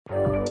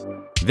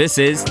This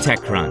is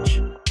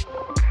TechCrunch.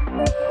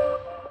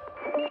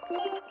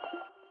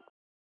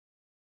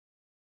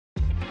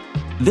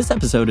 This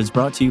episode is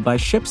brought to you by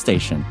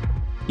ShipStation.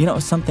 You know,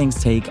 some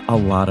things take a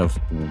lot of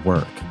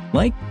work,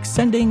 like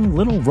sending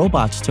little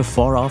robots to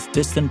far-off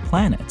distant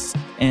planets.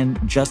 And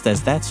just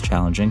as that's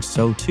challenging,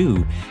 so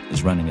too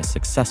is running a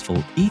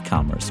successful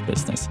e-commerce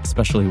business,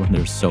 especially when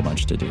there's so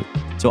much to do.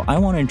 So I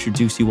want to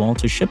introduce you all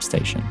to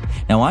ShipStation.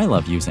 Now, I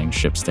love using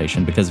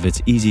ShipStation because of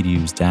its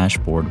easy-to-use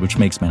dashboard, which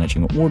makes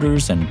managing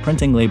orders and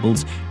printing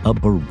labels a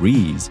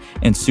breeze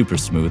and super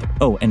smooth.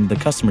 Oh, and the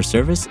customer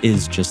service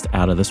is just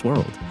out of this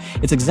world.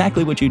 It's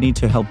exactly what you need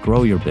to help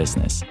grow your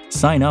business.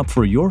 Sign up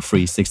for your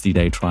free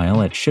 60-day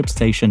trial at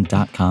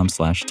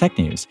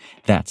shipstation.com/technews.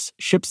 That's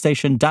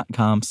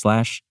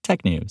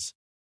shipstation.com/technews.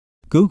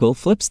 Google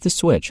flips the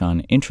switch on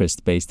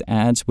interest-based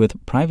ads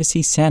with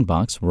Privacy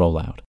Sandbox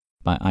rollout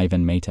by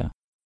Ivan Mehta.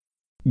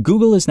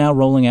 Google is now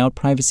rolling out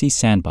Privacy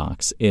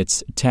Sandbox,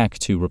 its tech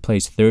to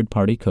replace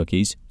third-party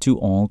cookies, to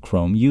all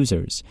Chrome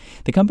users.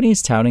 The company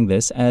is touting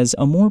this as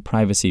a more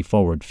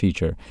privacy-forward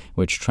feature,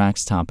 which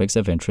tracks topics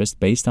of interest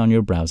based on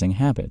your browsing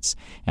habits.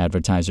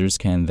 Advertisers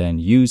can then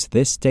use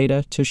this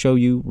data to show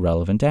you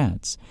relevant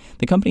ads.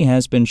 The company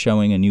has been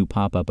showing a new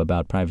pop-up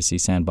about Privacy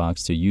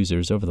Sandbox to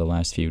users over the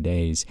last few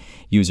days.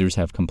 Users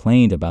have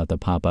complained about the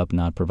pop-up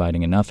not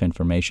providing enough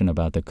information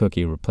about the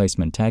cookie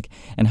replacement tech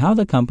and how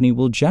the company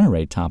will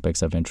generate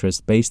topics of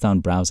interest based on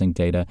browsing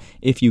data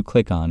if you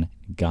click on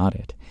Got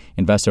It.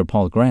 Investor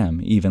Paul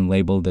Graham even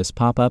labeled this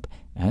pop-up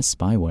as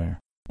spyware.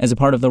 As a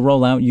part of the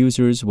rollout,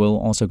 users will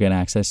also get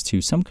access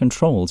to some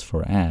controls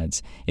for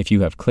ads. If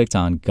you have clicked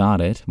on Got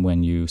It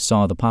when you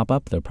saw the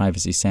pop-up, the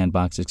Privacy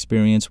Sandbox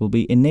experience will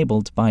be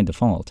enabled by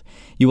default.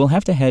 You will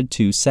have to head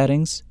to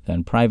Settings,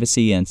 then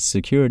Privacy and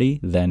Security,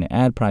 then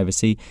Ad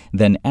Privacy,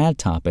 then Ad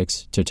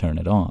Topics to turn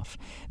it off.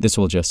 This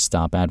will just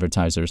stop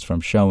advertisers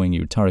from showing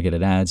you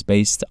targeted ads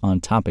based on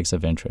topics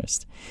of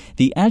interest.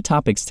 The Ad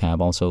Topics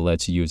tab also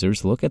lets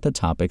users look at the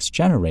topics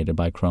generated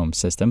by Chrome's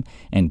system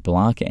and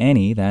block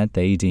any that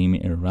they deem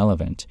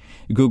irrelevant.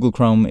 Google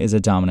Chrome is a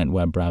dominant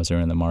web browser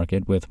in the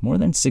market with more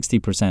than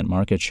 60%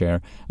 market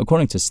share,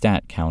 according to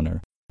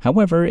StatCounter.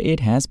 However,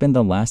 it has been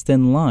the last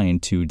in line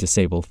to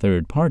disable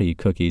third-party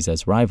cookies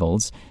as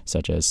rivals,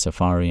 such as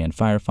Safari and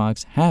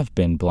Firefox, have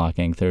been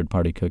blocking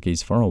third-party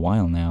cookies for a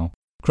while now.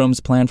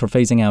 Chrome's plan for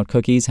phasing out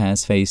cookies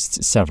has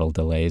faced several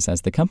delays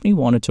as the company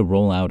wanted to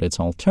roll out its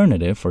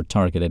alternative for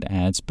targeted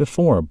ads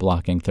before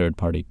blocking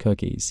third-party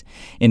cookies.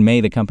 In May,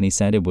 the company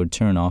said it would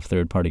turn off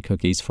third-party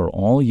cookies for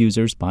all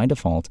users by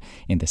default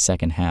in the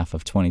second half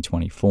of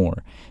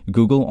 2024.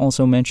 Google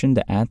also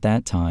mentioned at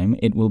that time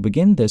it will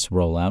begin this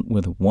rollout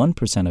with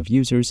 1% of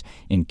users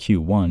in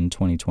Q1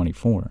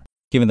 2024.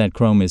 Given that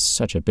Chrome is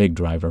such a big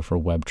driver for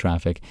web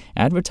traffic,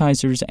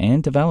 advertisers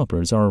and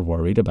developers are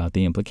worried about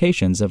the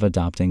implications of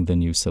adopting the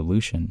new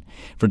solution.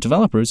 For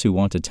developers who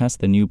want to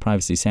test the new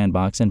Privacy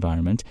Sandbox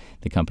environment,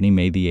 the company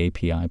made the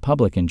API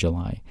public in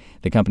July.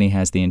 The company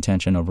has the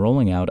intention of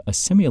rolling out a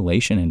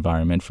simulation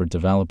environment for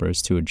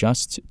developers to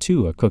adjust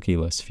to a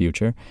cookieless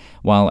future.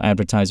 While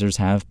advertisers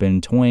have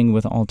been toying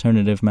with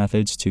alternative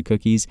methods to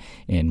cookies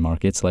in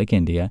markets like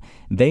India,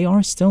 they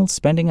are still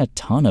spending a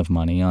ton of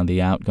money on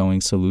the outgoing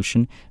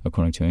solution,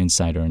 according to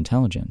insider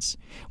intelligence.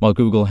 While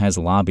Google has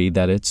lobbied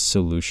that its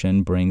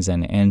solution brings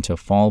an end to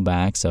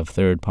fallbacks of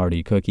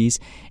third-party cookies,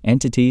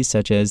 entities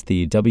such as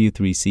the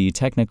W3C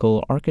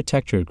Technical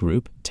Architecture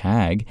Group,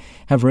 TAG,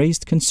 have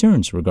raised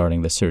concerns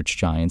regarding the search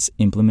giant's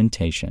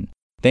implementation.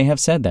 They have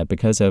said that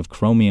because of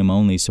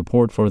Chromium-only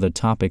support for the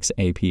Topics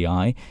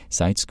API,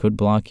 sites could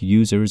block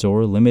users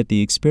or limit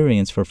the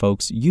experience for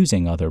folks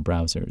using other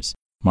browsers.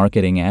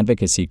 Marketing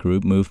advocacy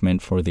group Movement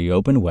for the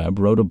Open Web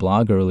wrote a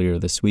blog earlier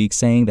this week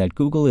saying that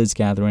Google is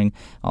gathering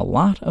a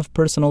lot of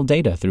personal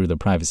data through the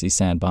Privacy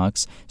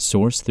Sandbox,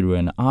 sourced through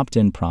an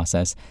opt-in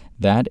process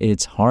that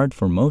it's hard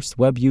for most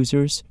web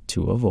users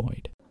to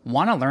avoid.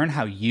 Want to learn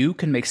how you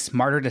can make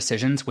smarter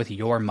decisions with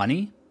your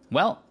money?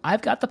 Well,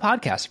 I've got the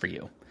podcast for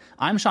you.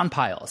 I'm Sean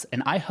Piles,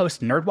 and I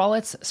host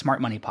NerdWallet's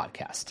Smart Money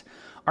Podcast.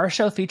 Our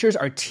show features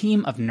our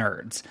team of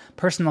nerds,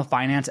 personal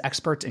finance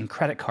experts in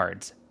credit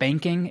cards,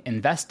 banking,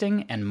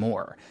 investing, and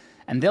more.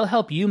 And they'll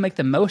help you make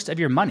the most of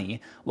your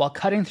money while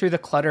cutting through the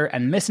clutter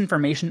and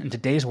misinformation in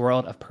today's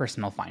world of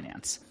personal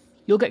finance.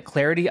 You'll get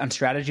clarity on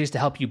strategies to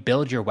help you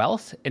build your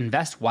wealth,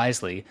 invest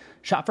wisely,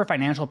 shop for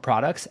financial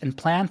products, and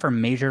plan for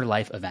major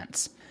life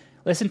events.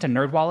 Listen to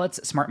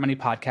NerdWallet's Smart Money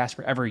Podcast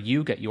wherever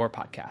you get your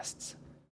podcasts.